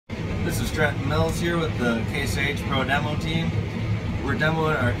This is Trenton Mills here with the Case IH Pro Demo team. We're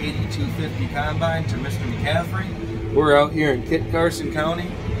demoing our 8250 combine to Mr. McCaffrey. We're out here in Kit Carson County,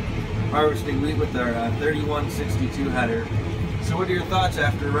 harvesting wheat with our 3162 header. So what are your thoughts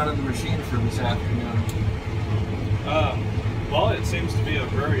after running the machine for this afternoon? Well, it seems to be a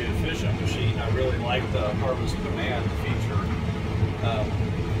very efficient machine. I really like the Harvest Command feature,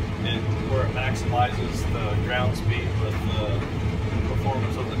 where it maximizes the ground speed with the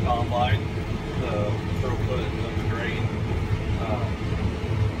performance of the combine, the throughput of the grain.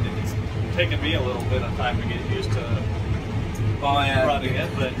 It's taken me a little bit of time to get used to running it,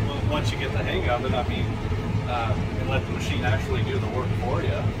 but once you get the hang of it, I mean, and let the machine actually do the work for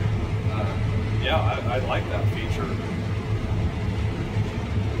you, yeah, I like that feature.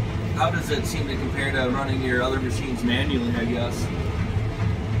 How does it seem to compare to running your other machines manually, I guess?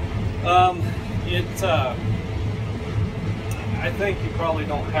 I think you probably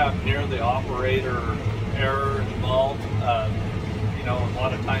don't have near the operator error involved. You know, a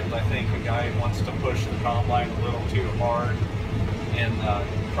lot of times I think a guy wants to push the combine a little too hard and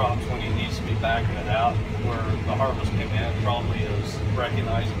drops when he needs to be backing it out, where the Harvest Command probably is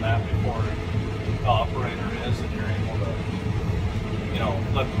recognizing that before the operator is, and you're able to, you know,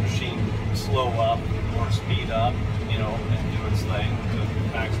 let the machine slow up or speed up, you know, and do its thing to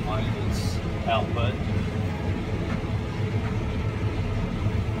maximize its output.